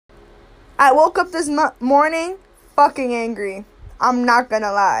I woke up this morning fucking angry. I'm not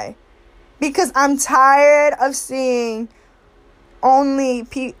gonna lie. Because I'm tired of seeing only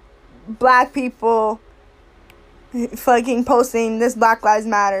black people fucking posting this Black Lives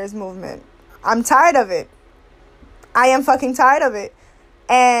Matters movement. I'm tired of it. I am fucking tired of it.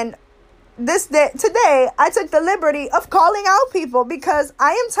 And today, I took the liberty of calling out people because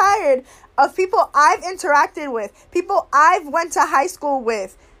I am tired of people I've interacted with, people I've went to high school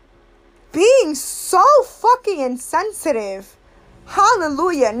with, being so fucking insensitive.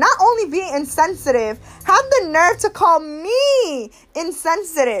 Hallelujah. Not only being insensitive, have the nerve to call me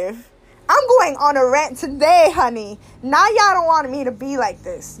insensitive. I'm going on a rant today, honey. Now y'all don't want me to be like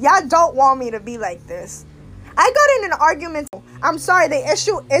this. Y'all don't want me to be like this. I got in an argument. I'm sorry, the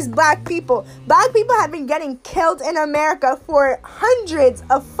issue is black people. Black people have been getting killed in America for hundreds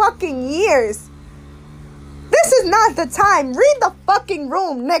of fucking years. This is not the time. Read the fucking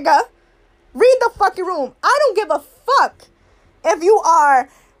room, nigga. Read the fucking room. I don't give a fuck if you are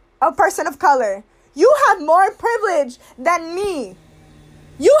a person of color. You have more privilege than me.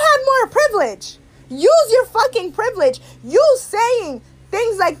 You have more privilege. Use your fucking privilege. You saying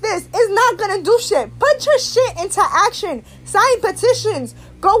things like this is not gonna do shit. Put your shit into action. Sign petitions.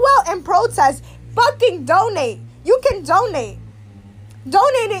 Go out and protest. Fucking donate. You can donate.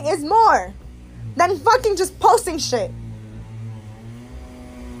 Donating is more than fucking just posting shit.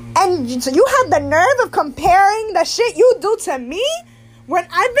 And so you have the nerve of comparing the shit you do to me when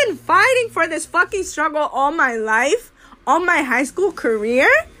I've been fighting for this fucking struggle all my life, all my high school career,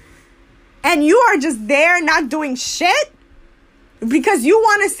 and you are just there not doing shit because you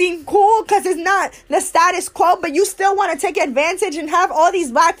want to seem cool because it's not the status quo, but you still want to take advantage and have all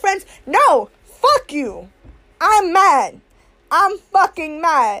these black friends. No, fuck you. I'm mad. I'm fucking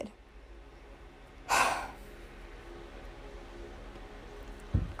mad.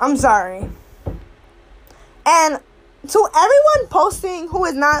 I'm sorry. And to everyone posting who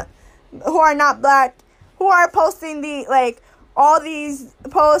are not black, who are posting all these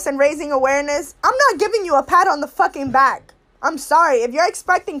posts and raising awareness, I'm not giving you a pat on the fucking back. I'm sorry. If you're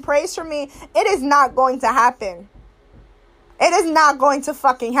expecting praise from me, it is not going to happen. It is not going to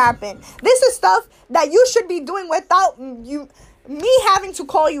fucking happen. This is stuff that you should be doing without me having to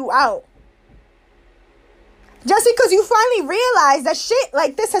call you out. Just because you finally realize that shit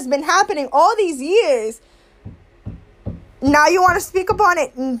like this has been happening all these years, now you want to speak upon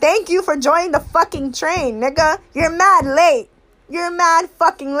it. And thank you for joining the fucking train, nigga. You're mad late. You're mad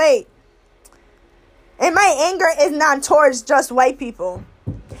fucking late. And my anger is not towards just white people.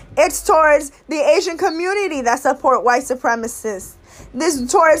 It's towards the Asian community that support white supremacists. This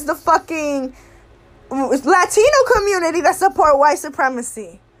is towards the fucking Latino community that support white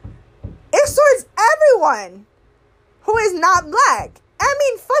supremacy. It's towards everyone who is not black. I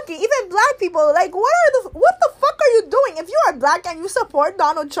mean, fucking, even black people, what the fuck are you doing? If you are black and you support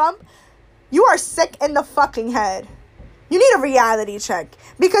Donald Trump, you are sick in the fucking head. You need a reality check.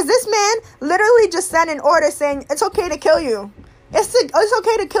 Because this man literally just sent an order saying, it's okay to kill you. It's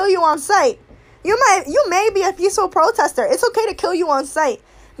okay to kill you on sight. You may be a peaceful protester. It's okay to kill you on sight.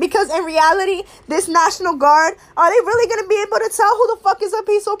 Because in reality, this National Guard, are they really going to be able to tell who the fuck is a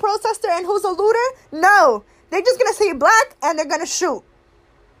peaceful protester and who's a looter? No. They're just going to say black and they're going to shoot.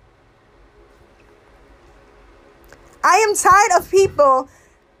 I am tired of people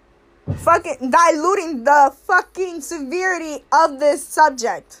fucking diluting the fucking severity of this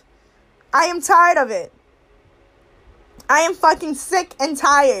subject. I am tired of it. I am fucking sick and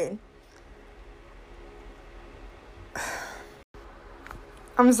tired.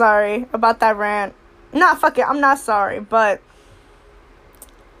 I'm sorry about that rant. Nah, fuck it. I'm not sorry, but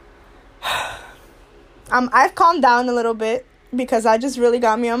I've calmed down a little bit because I just really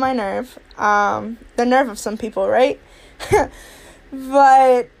got me on my nerve. The nerve of some people, right?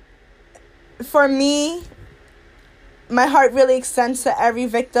 But for me, my heart really extends to every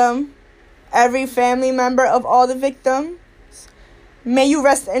victim, every family member of all the victims. May you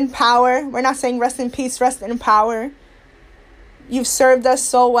rest in power. We're not saying rest in peace, rest in power. You've served us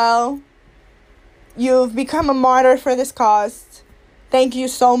so well. You've become a martyr for this cause. Thank you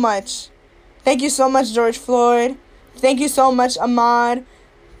so much. Thank you so much, George Floyd. Thank you so much, Ahmaud.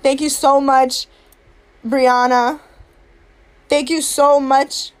 Thank you so much, Breonna. Thank you so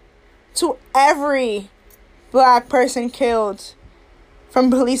much to every black person killed from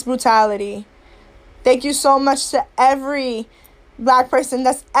police brutality. Thank you so much to every black person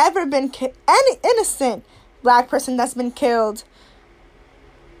that's ever been any innocent black person that's been killed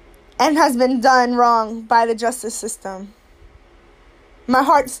and has been done wrong by the justice system. My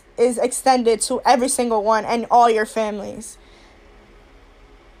heart is extended to every single one and all your families.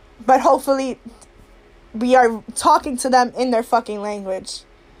 But hopefully we are talking to them in their fucking language.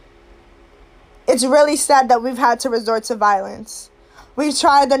 It's really sad that we've had to resort to violence. We've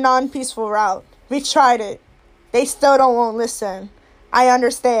tried the non-peaceful route. We've tried it. They still won't listen. I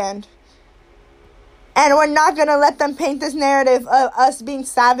understand. And we're not going to let them paint this narrative of us being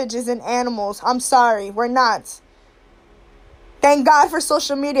savages and animals. I'm sorry. We're not. Thank God for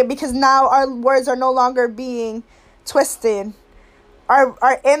social media, because now our words are no longer being twisted.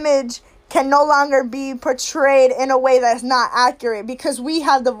 Our image can no longer be portrayed in a way that's not accurate, because we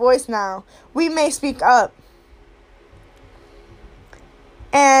have the voice now. We may speak up.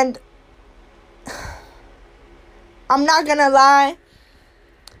 And I'm not going to lie.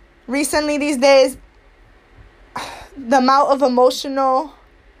 Recently, these days, the amount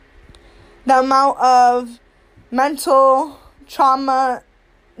of mental trauma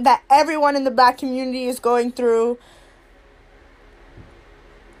that everyone in the Black community is going through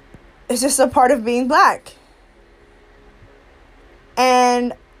is just a part of being Black.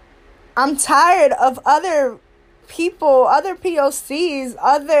 And I'm tired of other people, other POCs,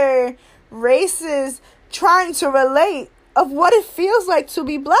 other races trying to relate of what it feels like to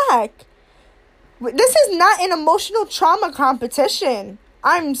be Black. This is not an emotional trauma competition.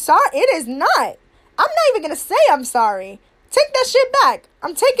 I'm sorry. It is not. I'm not even going to say I'm sorry. Take that shit back.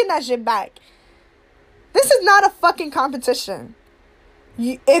 I'm taking that shit back. This is not a fucking competition.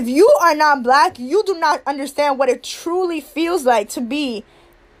 If you are not Black, you do not understand what it truly feels like to be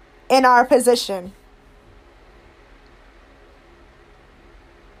in our position.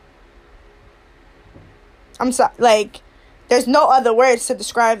 I'm sorry. Like, there's no other words to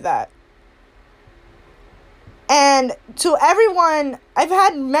describe that. And to everyone, I've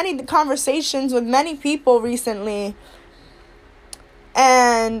had many conversations with many people recently.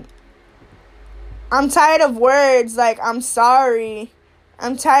 And I'm tired of words like, I'm sorry.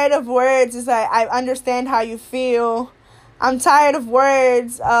 I'm tired of words it's like, I understand how you feel. I'm tired of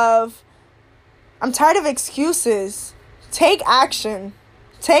I'm tired of excuses. Take action.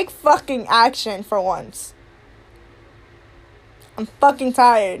 Take fucking action for once. I'm fucking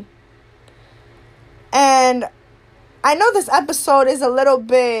tired. And I know this episode is a little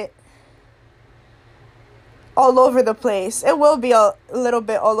bit all over the place. It will be a little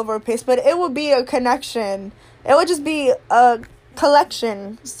bit all over the place, but it will be a connection. It will just be a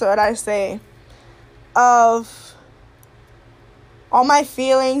collection, so what I say, of all my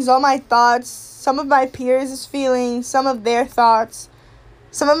feelings, all my thoughts, some of my peers' feelings, some of their thoughts,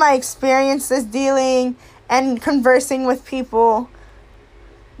 some of my experiences dealing and conversing with people.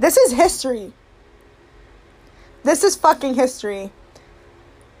 This is history. This is fucking history.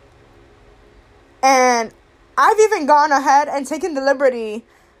 And I've even gone ahead and taken the liberty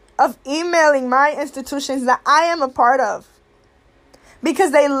of emailing my institutions that I am a part of,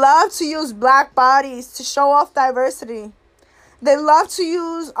 because they love to use Black bodies to show off diversity. They love to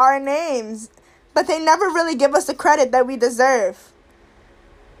use our names, but they never really give us the credit that we deserve.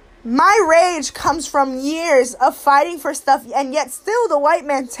 My rage comes from years of fighting for stuff, and yet still the white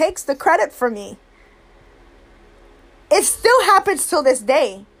man takes the credit for me. It still happens till this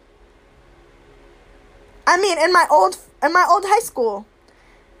day. I mean, in my old high school,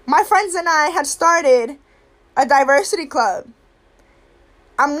 my friends and I had started a diversity club.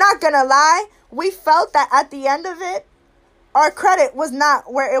 I'm not gonna lie, we felt that at the end of it, our credit was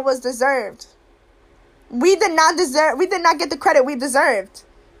not where it was deserved. We did not get the credit we deserved.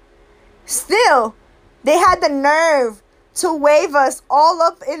 Still, they had the nerve to wave us all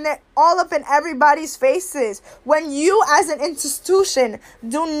up in everybody's faces when you as an institution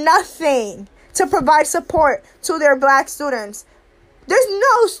do nothing to provide support to their Black students. There's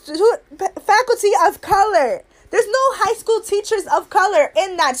no faculty of color. There's no high school teachers of color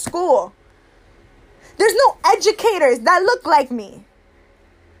in that school. There's no educators that look like me.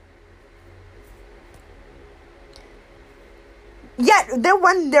 Yet,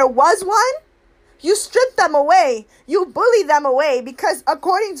 when there was one, you strip them away. You bully them away because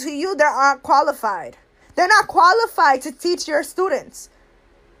according to you, they aren't qualified. They're not qualified to teach your students.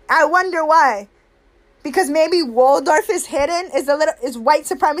 I wonder why. Because maybe Waldorf is hidden, is white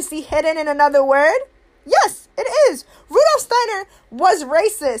supremacy hidden in another word? Yes, it is. Rudolf Steiner was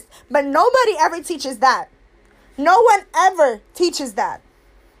racist, but nobody ever teaches that. No one ever teaches that.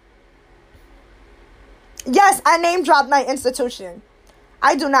 Yes, I name dropped my institution.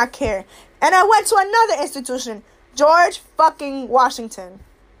 I do not care. And I went to another institution, George fucking Washington.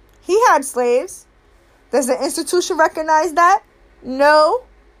 He had slaves. Does the institution recognize that? No.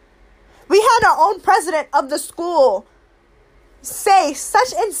 We had our own president of the school say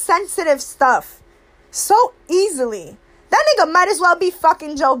such insensitive stuff so easily That nigga might as well be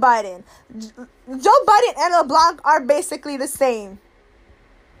fucking Joe Biden. Joe Biden and LeBlanc are basically the same.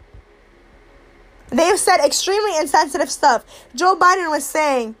 They've said extremely insensitive stuff. Joe Biden was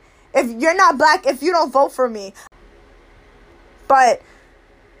saying, if you're not black, if you don't vote for me. But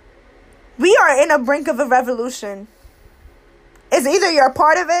we are in a brink of a revolution. It's either you're a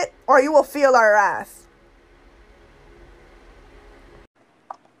part of it or you will feel our wrath.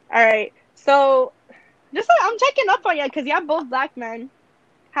 All right. So, just like I'm checking up on you because y'all both black men.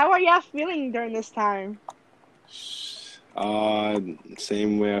 How are y'all feeling during this time?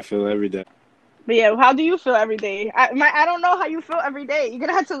 Same way I feel every day. But yeah, how do you feel every day? I don't know how you feel every day. You're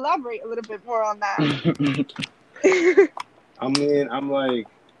gonna have to elaborate a little bit more on that. I mean, I'm like,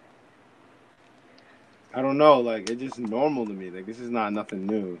 I don't know, like it's just normal to me. Like this is not nothing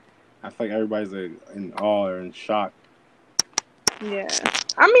new. I feel like everybody's like in awe or in shock. Yeah.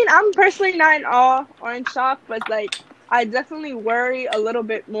 I mean, I'm personally not in awe or in shock, but like I definitely worry a little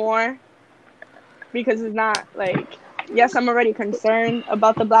bit more because it's not like, yes, I'm already concerned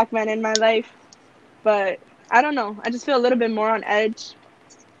about the black man in my life, but I don't know. I just feel a little bit more on edge.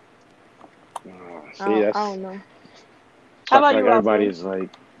 I don't know. How about you, everybody's like,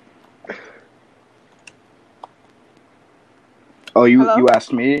 oh, you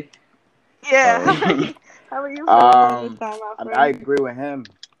asked me? Yeah. How are you feeling this time, Alfred? I agree with him.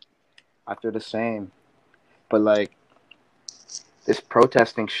 I feel the same. But like, this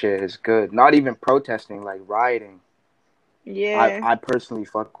protesting shit is good. Not even protesting, like rioting. Yeah. I personally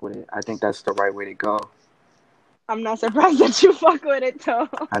fuck with it. I think that's the right way to go. I'm not surprised that you fuck with it, though.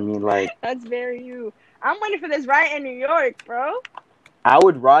 I mean, like... That's very you. I'm waiting for this riot in New York, bro. I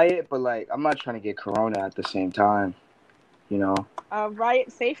would riot, but like, I'm not trying to get corona at the same time. You know?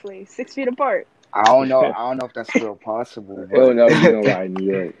 Riot safely, 6 feet apart. I don't know if that's still possible. But... It'll never be no riot in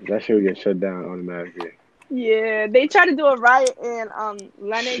New York. That shit will get shut down automatically. Yeah, they tried to do a riot in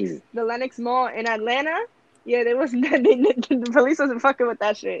the Lenox Mall in Atlanta. Yeah, the police wasn't fucking with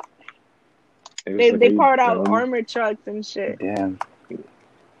that shit. They poured out armored trucks and shit. Damn.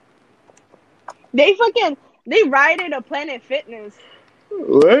 They rioted a Planet Fitness.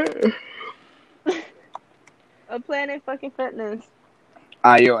 What? A Planet fucking Fitness.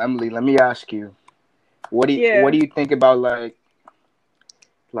 Yo, Emily, let me ask you. What do you think about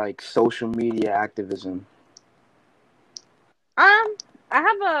like social media activism? I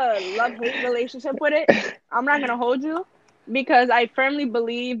have a love-hate relationship with it. I'm not gonna hold you because I firmly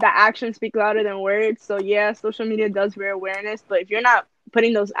believe that actions speak louder than words. So yeah, social media does raise awareness, but if you're not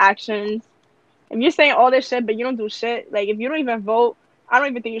putting those actions, if you're saying all this shit but you don't do shit, like if you don't even vote, I don't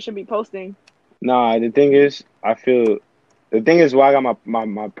even think you should be posting. Nah, the thing is why I got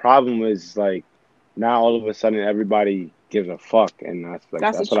my problem is like now all of a sudden everybody gives a fuck, and that's what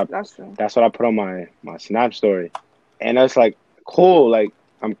I put on my Snap story, and that's like cool, like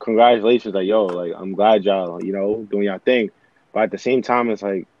congratulations, like yo, like I'm glad y'all doing y'all thing, but at the same time it's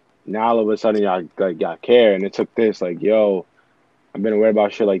like now all of a sudden y'all care, and it took this like yo, I've been aware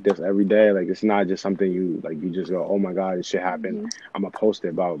about shit like this every day, like it's not just something you just go, oh my god, this shit happened, I'm gonna post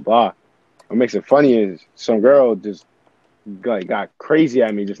it, blah blah blah. What makes it funny is some girl just got crazy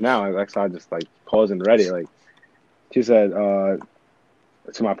at me just now. Like so I just like paused and read it. Like she said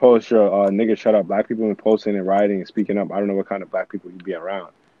to my post, nigga, shut up. Black people been posting and rioting and speaking up. I don't know what kind of black people you be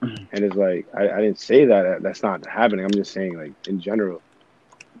around. And it's like I didn't say that. That's not happening. I'm just saying like in general.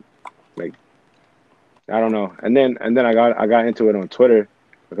 Like I don't know. And then I got into it on Twitter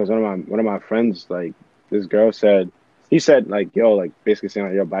because one of my friends, like this girl he said like yo, like basically saying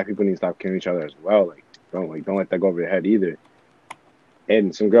like yo, black people need to stop killing each other as well. Like don't let that go over your head either.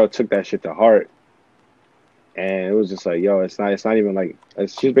 And some girl took that shit to heart, and it was just like, yo, it's not even like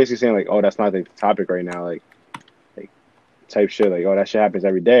she's basically saying like, oh, that's not the topic right now, like type shit, like, oh, that shit happens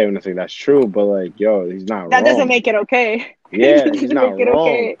every day. And I think that's true, but like, yo, he's not that wrong. Doesn't make it okay. Yeah, he's not wrong.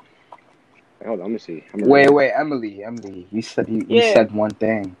 Okay. Hold on, let me see. Wait, Emily, you said one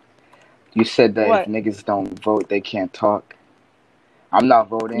thing. You said that if niggas don't vote, they can't talk. I'm not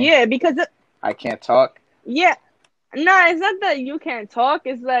voting. Yeah, because I can't talk. Yeah. No, it's not that you can't talk.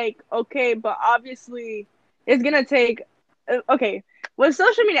 It's like, okay, but obviously it's going to take... Okay, with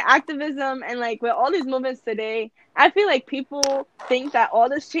social media activism and like with all these movements today, I feel like people think that all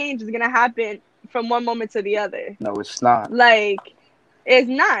this change is going to happen from one moment to the other. No, it's not. Like, it's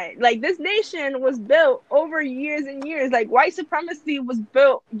not. Like, this nation was built over years and years. Like, white supremacy was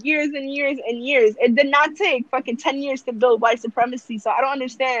built years and years and years. It did not take fucking 10 years to build white supremacy. So I don't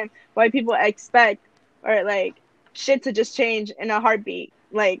understand why people expect or like shit to just change in a heartbeat.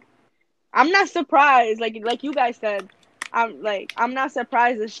 Like, I'm not surprised. Like you guys said, I'm not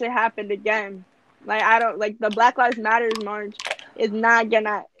surprised this shit happened again. Like I don't like the Black Lives Matters march is not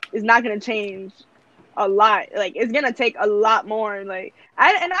gonna change a lot. Like it's gonna take a lot more. Like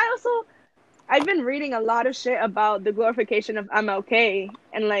I've been reading a lot of shit about the glorification of MLK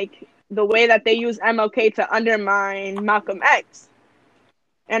and like the way that they use MLK to undermine Malcolm X.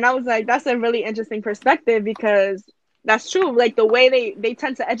 And I was like, that's a really interesting perspective because that's true. Like the way they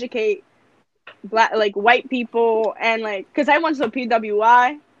tend to educate black like white people and like because I went to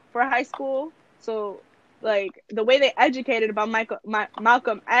PWI for high school, so like the way they educated about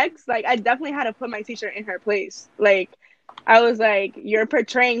Malcolm X, like I definitely had to put my teacher in her place. Like I was like, you're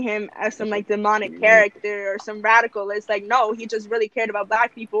portraying him as some like demonic character or some radical. It's like, no, he just really cared about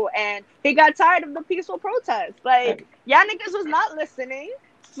black people and he got tired of the peaceful protest. Like, yeah, niggas was not listening.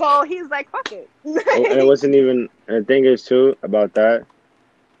 So he's like, fuck it. And it wasn't even, and the thing is too, about that,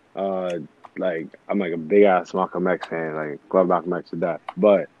 like, I'm like a big ass Malcolm X fan, like, love Malcolm X to death.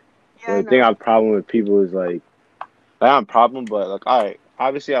 But the thing I have a problem with people is like not a problem, but like, all right,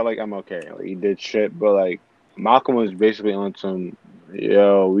 obviously I like MLK. Like, he did shit, but like, Malcolm was basically on some,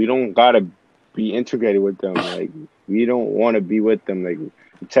 yo, we don't gotta be integrated with them. Like, we don't want to be with them. Like,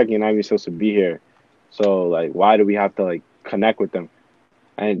 technically not even supposed to be here. So, like, why do we have to, like, connect with them?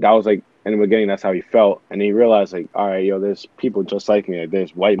 And that was, like, in the beginning, that's how he felt. And he realized, like, all right, yo, there's people just like me. Like,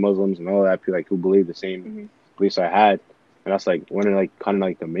 there's white Muslims and all that, people, like, who believe the same beliefs I had. And that's, like, one of, like, kind of,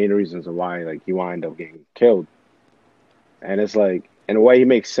 like, the main reasons of why, like, he wound up getting killed. And it's, like, in a way, he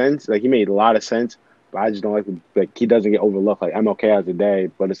makes sense. Like, he made a lot of sense. But I just don't like he doesn't get overlooked. Like MLK has a day,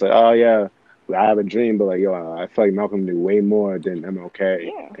 but it's like, oh yeah, I have a dream, but like, yo, I feel like Malcolm knew way more than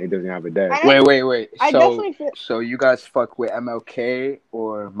MLK. Yeah. And he doesn't have a day. Wait. So you guys fuck with MLK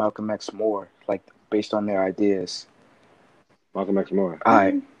or Malcolm X more, like based on their ideas? Malcolm X more. All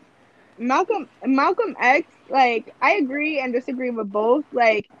right. Malcolm X, like I agree and disagree with both.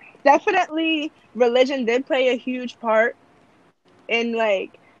 Like definitely, religion did play a huge part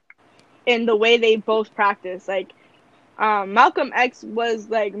in the way they both practice. Like Malcolm X was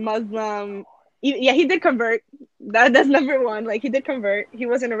like Muslim. Yeah, he did convert. That's number one. Like he did convert. He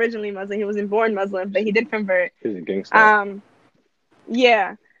wasn't originally Muslim. He wasn't born Muslim, but he did convert. He's a gangster.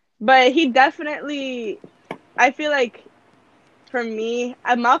 Yeah, but he definitely. I feel like for me,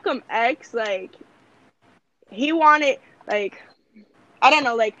 Malcolm X, like he wanted like. I don't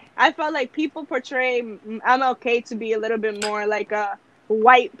know, like I felt like people portray MLK to be a little bit more like a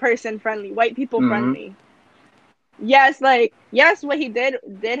white person friendly, white people friendly. Yes, what he did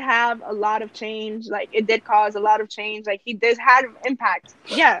have a lot of change. Like it did cause a lot of change. Like he did have impact.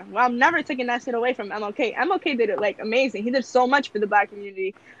 Yeah, well, I'm never taking that shit away from MLK. MLK did it like amazing. He did so much for the black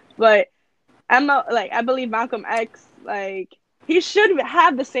community. But I believe Malcolm X, like he should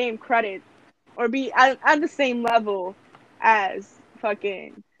have the same credit or be at the same level as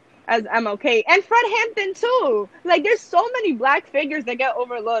MLK and Fred Hampton too. Like there's so many black figures that get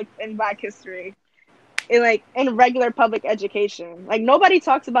overlooked in black history in regular public education. Like nobody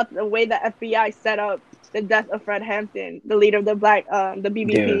talks about the way the FBI set up the death of Fred Hampton, the leader of the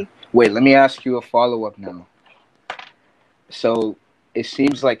BBP. Yeah. Wait, let me ask you a follow-up now. So it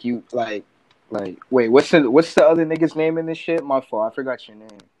seems like you like wait, what's the other nigga's name in this shit? My fault, I forgot your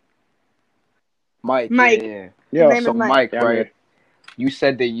name. Mike. Yeah. So Mike, right? You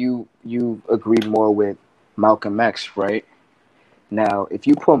said that you agreed more with Malcolm X, right? Now, if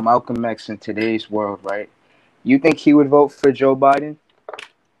you put Malcolm X in today's world, right, you think he would vote for Joe Biden?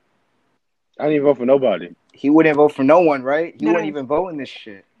 I didn't vote for nobody. He wouldn't vote for no one, right? He wouldn't even vote in this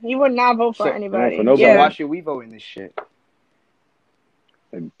shit. He would not vote for anybody. For nobody. So why should we vote in this shit?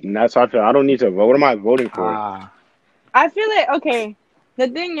 And that's how I feel. I don't need to vote. What am I voting for? I feel like, okay, the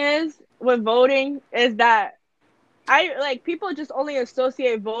thing is with voting is that people just only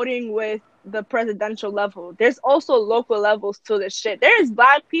associate voting with the presidential level. There's also local levels to this shit. There's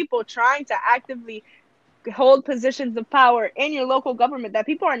black people trying to actively hold positions of power in your local government that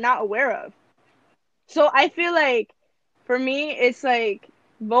people are not aware of. So I feel like for me, it's like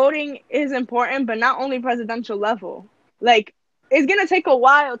voting is important, but not only presidential level. Like it's going to take a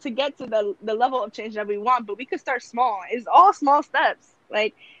while to get to the level of change that we want, but we could start small. It's all small steps.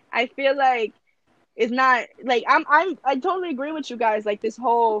 Like I feel like it's not like I totally agree with you guys. Like this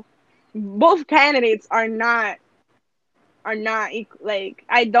whole both candidates are not like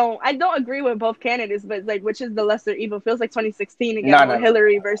I don't agree with both candidates, but like which is the lesser evil? Feels like 2016 again with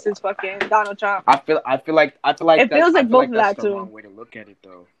Hillary versus fucking Donald Trump. I feel like it feels like both of that too. That's the wrong way to look at it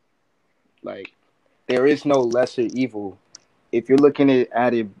though. Like there is no lesser evil. If you're looking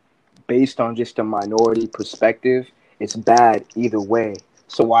at it based on just a minority perspective, it's bad either way.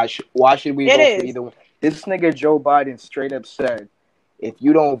 So why should we vote for either one? This nigga Joe Biden straight up said, if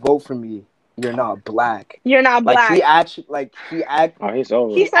you don't vote for me, you're not black. You're not black. He he's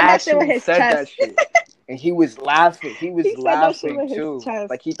over. He said that shit with his chest. That shit. And he was laughing. He laughing too.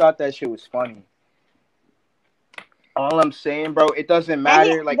 Like he thought that shit was funny. All I'm saying, bro, it doesn't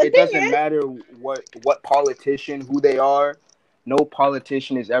matter. It doesn't matter what politician, who they are. No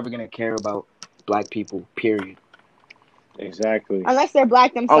politician is ever gonna care about black people. Period. Exactly. Unless they're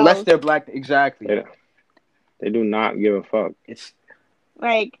black themselves. Exactly. They do not give a fuck. It's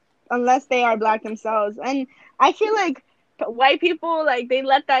like unless they are black themselves, and I feel like white people they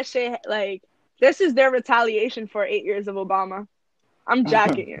let that shit this is their retaliation for 8 years of Obama. I'm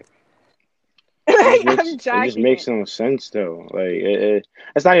jacking it. It just makes no sense though.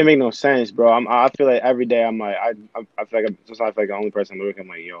 It's not even make no sense, bro. I feel like every day I'm like I feel like sometimes I feel like the only person looking. I'm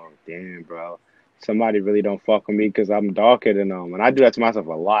like, yo, damn, bro. Somebody really don't fuck with me because I'm darker than them, and I do that to myself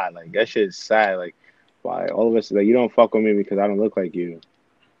a lot. Like that shit is sad. Like, why all of us you don't fuck with me because I don't look like you.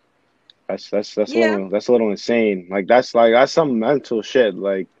 That's a little insane. That's some mental shit.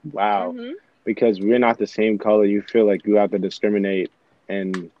 Like, wow, because we're not the same color. You feel like you have to discriminate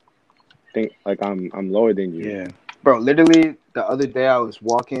and think like I'm lower than you. Yeah, bro. Literally the other day I was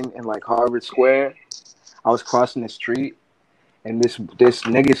walking in Harvard Square. I was crossing the street. And this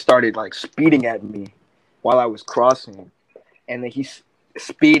nigga started speeding at me while I was crossing, and then he's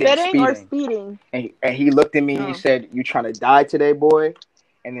speeding. And he looked at me and he said, "You trying to die today, boy?"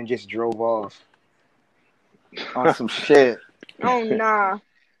 And then just drove off on some shit. Oh nah,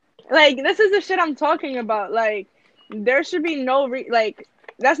 this is the shit I'm talking about. There should be no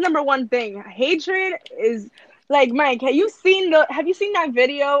that's number one thing. Hatred is. Mike, have you seen that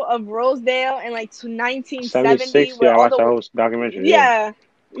video of Rosedale in 1970? Yeah, I watched the whole documentary. Yeah.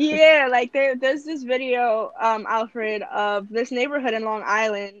 There's this video, Alfred, of this neighborhood in Long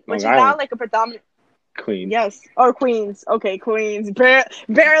Island, which is now a predominant Queens. Yes, or Queens. Okay, Queens,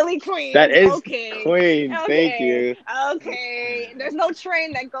 barely Queens. That is Queens. Okay. Thank you. Okay, there's no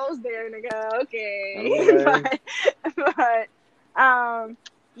train that goes there, nigga. Okay, but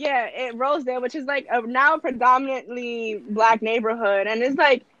yeah, Rosedale, which is a now predominantly black neighborhood, and it's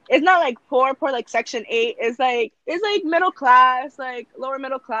not poor Section 8. It's middle class, lower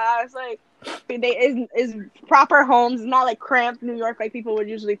middle class, is proper homes. It's not cramped New York like people would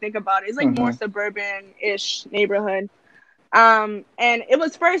usually think about it. It's more suburban-ish neighborhood. And it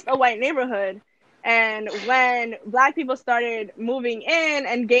was first a white neighborhood, and when black people started moving in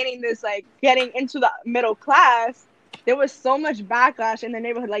and gaining this getting into the middle class, there was so much backlash in the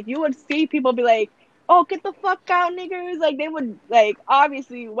neighborhood. You would see people be like, "Oh, get the fuck out, niggers!" They would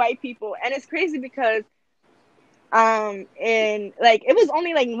obviously white people, and it's crazy because, in it was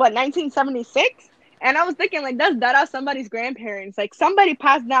only 1976, and I was thinking does that out somebody's grandparents? Somebody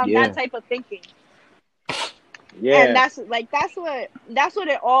passed down that type of thinking. Yeah, and that's what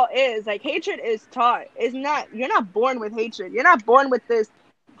it all is. Hatred is taught. You're not born with hatred. You're not born with this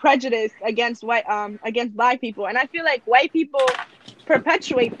prejudice against black people, and I feel like white people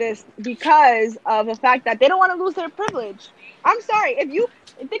perpetuate this because of the fact that they don't want to lose their privilege. I'm sorry, if you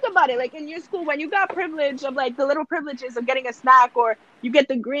think about it, in your school when you got privilege of the little privileges of getting a snack or you get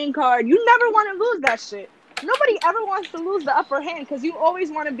the green card, you never want to lose that shit. Nobody ever wants to lose the upper hand because you always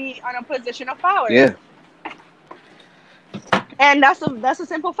want to be on a position of power. Yeah. And that's a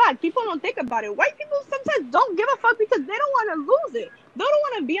simple fact. People don't think about it. White people sometimes don't give a fuck because they don't want to lose it. They don't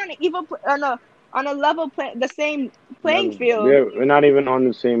want to be on a level the same playing field. We're not even on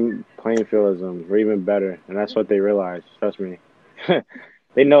the same playing field as them. We're even better, and that's what they realize. Trust me.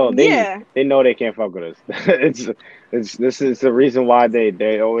 They know. They know they can't fuck with us. This is the reason why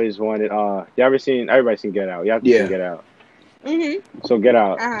they always wanted. Everybody's seen Get Out. You have to see Get Out. Mm-hmm. So Get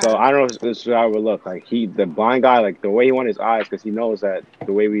Out. So I don't know if this is how it would look. The blind guy, the way he wanted his eyes, because he knows that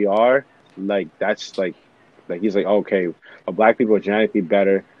the way we are, that's he's okay, black people are genetically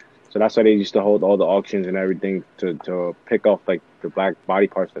better, so that's why they used to hold all the auctions and everything to pick off the black body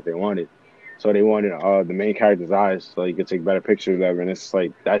parts that they wanted. So they wanted the main character's eyes so you could take better pictures of them, and it's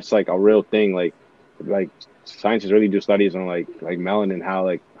that's a real thing. Scientists really do studies on melanin,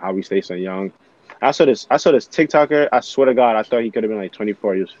 how we stay so young. I saw this TikToker. I swear to God, I thought he could have been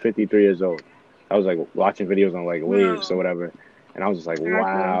 24. He was 53 years old. I was watching videos on waves or whatever, and I was just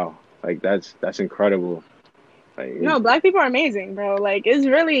wow, that's incredible. No, black people are amazing, bro. It's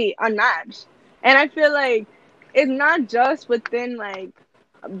really unmatched, and I feel it's not just within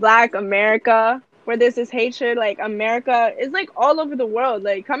Black America where this is hatred. America is all over the world.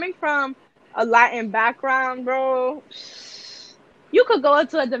 Coming from a Latin background, bro. You could go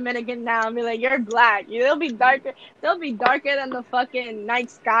into a Dominican now and be you're black. They'll be darker than the fucking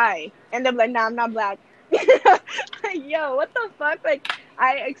night sky. And they'll be nah, I'm not black. Yo, what the fuck?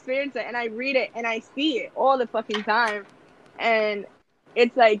 I experience it and I read it and I see it all the fucking time. And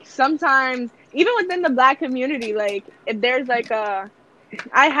it's like sometimes, even within the black community, like if there's like I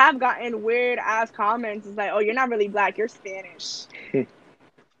have gotten weird ass comments. It's like, oh, you're not really black, you're Spanish.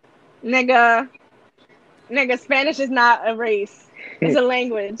 Nigga, Spanish is not a race. It's a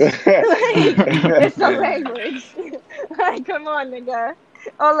language. It's a language. Like, come on, nigga.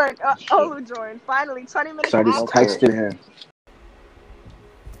 Oh, look. Who joined? Finally, 20 minutes. So I just texted him.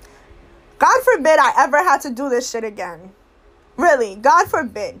 God forbid I ever had to do this shit again. Really, God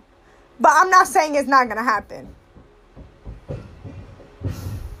forbid. But I'm not saying it's not gonna happen.